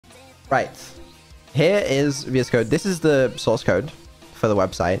Right. Here is VS Code. This is the source code for the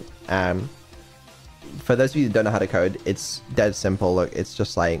website. For those of you who don't know how to code, it's dead simple. Look, it's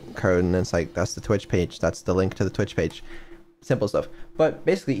just like code, and it's like, that's the Twitch page. That's the link to the Twitch page. Simple stuff. But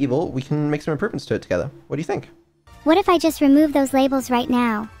basically, Evil, we can make some improvements to it together. What do you think? What if I just remove those labels right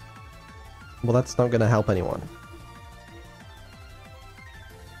now? Well, that's not going to help anyone.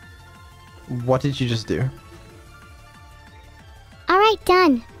 What did you just do? Alright,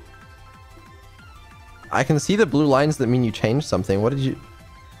 done. I can see the blue lines that mean you changed something. What did you...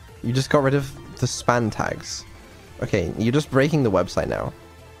 You just got rid of the span tags. Okay, you're just breaking the website now.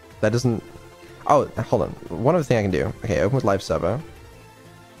 That doesn't... Oh, hold on. One other thing I can do. Okay, open with live server.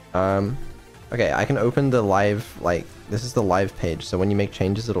 Okay, I can open the live, like, this is the live page, so when you make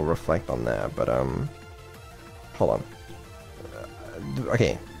changes, it'll reflect on there, but, hold on.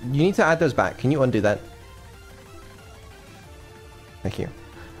 Okay, you need to add those back. Can you undo that? Thank you.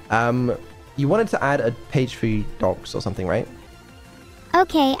 You wanted to add a page for your dogs or something, right?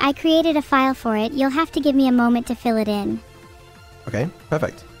 Okay, I created a file for it. You'll have to give me a moment to fill it in. Okay,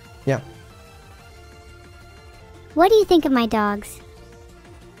 perfect. Yeah. What do you think of my dogs?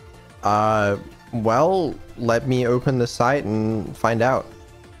 Well, let me open the site and find out.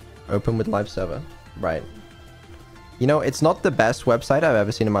 Open with live server. Right. You know, it's not the best website I've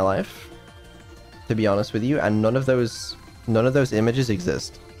ever seen in my life, to be honest with you, and none of those images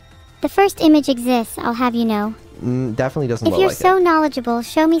exist. The first image exists, I'll have you know. Definitely doesn't look like it. If you're so knowledgeable,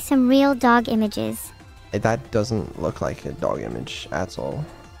 show me some real dog images. That doesn't look like a dog image at all.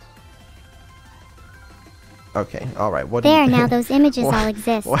 Okay, alright, what there, now those images all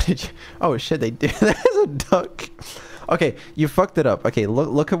exist. What did you... Oh shit, they do. There's a duck. Okay, you fucked it up. Okay,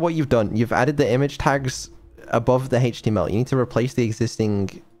 look at what you've done. You've added the image tags above the HTML. You need to replace the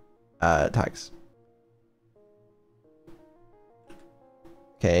existing tags.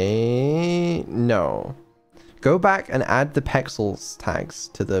 Okay, no. Go back and add the pixels tags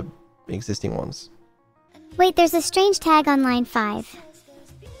to the existing ones. Wait, there's a strange tag on line 5.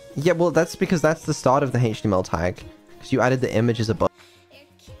 Yeah, well, that's because that's the start of the HTML tag. Because you added the images above.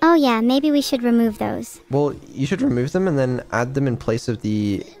 Oh yeah, maybe we should remove those. Well, you should remove them and then add them in place of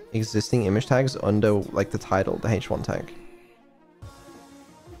the existing image tags under, like, the title, the H1 tag.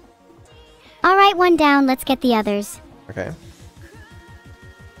 Alright, one down, let's get the others. Okay.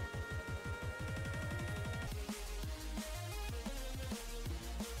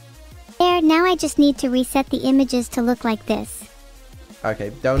 There, now I just need to reset the images to look like this.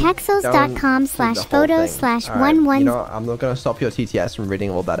 Okay, don't... Pexels.com/photos/11... You know, I'm not going to stop your TTS from reading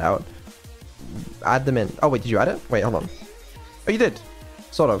all that out. Add them in. Oh, wait, did you add it? Wait, hold on. Oh, you did.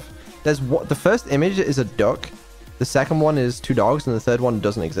 Sort of. There's what... The first image is a duck. The second one is 2 dogs, and the third one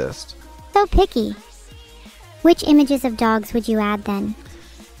doesn't exist. So picky. Which images of dogs would you add then?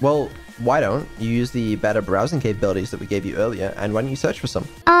 Well, why don't you use the better browsing capabilities that we gave you earlier, and why don't you search for some?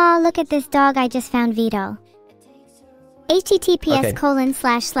 Aw, look at this dog I just found, Vedal.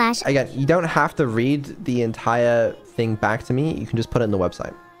 https:// Again, you don't have to read the entire thing back to me. You can just put it in the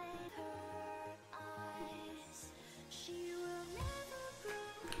website.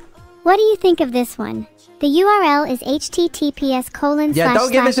 What do you think of this one? The URL is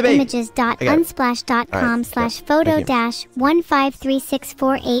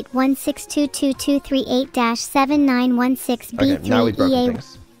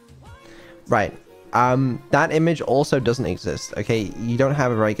Right. That image also doesn't exist. Okay, you don't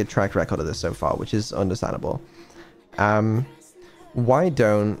have a very good track record of this so far, which is understandable. Why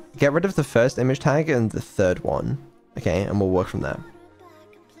don't get rid of the first image tag and the third one? Okay, and we'll work from there.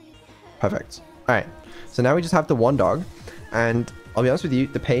 Perfect. Alright, so now we just have the one dog, and I'll be honest with you,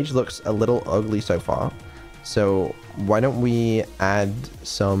 the page looks a little ugly so far. So why don't we add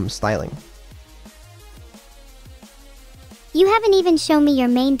some styling? You haven't even shown me your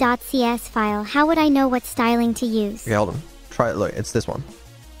main.cs file. How would I know what styling to use? Okay, hold on. Try it. Look, it's this one.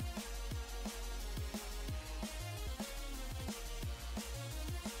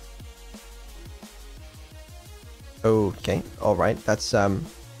 Okay, alright. That's,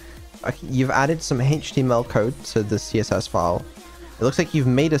 you've added some HTML code to the CSS file. It looks like you've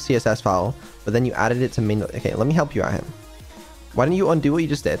made a CSS file, but then you added it to main... Okay, let me help you out here. Why don't you undo what you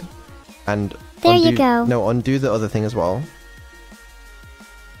just did? And there you go. No, undo the other thing as well.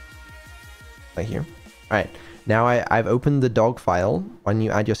 Thank you. Alright, now I've opened the dog file. Why don't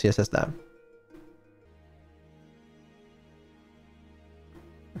you add your CSS there?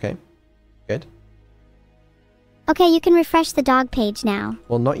 Okay, good. Okay, you can refresh the dog page now.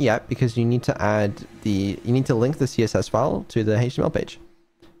 Well, not yet, because you need to add the... You need to link the CSS file to the HTML page.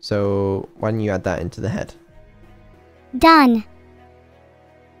 So, why don't you add that into the head? Done.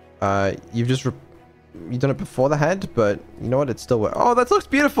 You've done it before the head, but you know what? It still works. Oh, that looks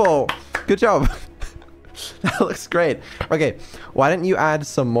beautiful. Good job. That looks great. Okay, why don't you add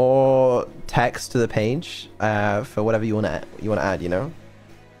some more text to the page for whatever you want to add, you know?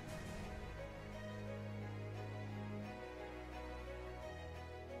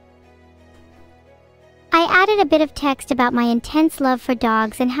 I added a bit of text about my intense love for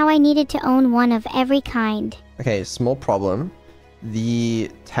dogs and how I needed to own one of every kind. Okay, small problem.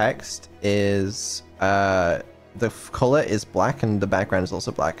 The text is the color is black and the background is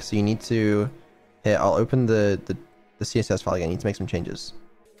also black. So you need to here, I'll open the CSS file again. I need to make some changes.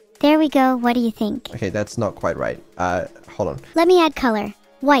 There we go. What do you think? Okay, that's not quite right. Hold on. Let me add color.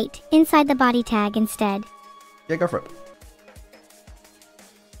 White inside the body tag instead. Yeah, go for it.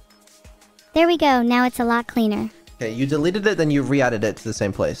 There we go. Now it's a lot cleaner. Okay, you deleted it, then you re-added it to the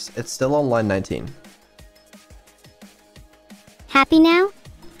same place. It's still on line 19. Happy now?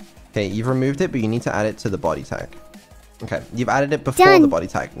 Okay, you've removed it, but you need to add it to the body tag. Okay, you've added it before Done. the body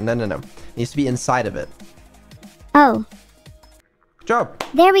tag. No. It needs to be inside of it. Oh. Good job.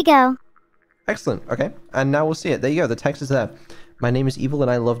 There we go. Excellent. Okay, and now we'll see it. There you go. The text is there. My name is Evil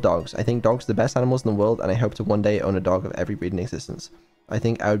and I love dogs. I think dogs are the best animals in the world, and I hope to one day own a dog of every breed in existence. I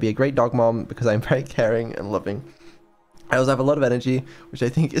think I would be a great dog mom because I'm very caring and loving. I also have a lot of energy, which I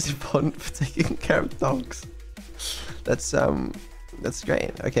think is important for taking care of dogs. That's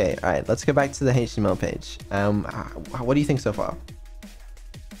great. Okay, all right. Let's go back to the HTML page. What do you think so far?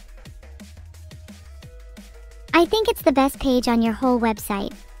 I think it's the best page on your whole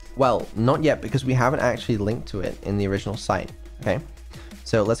website. Well, not yet because we haven't actually linked to it in the original site. Okay,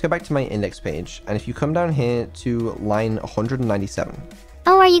 so let's go back to my index page, and if you come down here to line 197.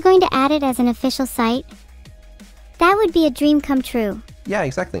 Oh, are you going to add it as an official site? That would be a dream come true. Yeah,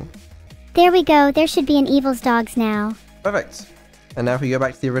 exactly. There we go. There should be an Evil's Dogs now. Perfect. And now if we go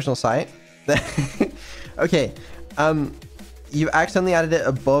back to the original site, okay, you've accidentally added it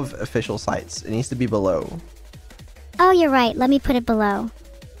above official sites. It needs to be below. Oh, you're right. Let me put it below.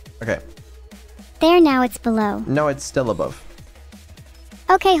 Okay. There, now it's below. No, it's still above.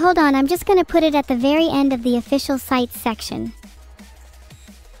 Okay, hold on. I'm just going to put it at the very end of the official sites section.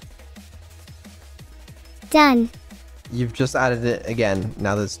 Done. You've just added it again.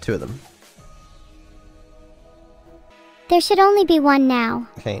 Now there's two of them. There should only be one now.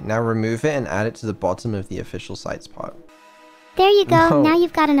 Okay, now remove it and add it to the bottom of the official sites part. There you go. No. Now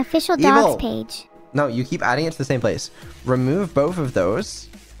you've got an official dogs page. No, you keep adding it to the same place. Remove both of those,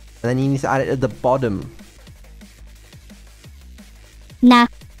 and then you need to add it at the bottom. Nah.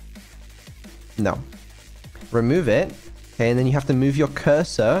 No. Remove it, okay, and then you have to move your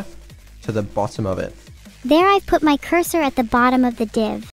cursor to the bottom of it. There, I've put my cursor at the bottom of the div.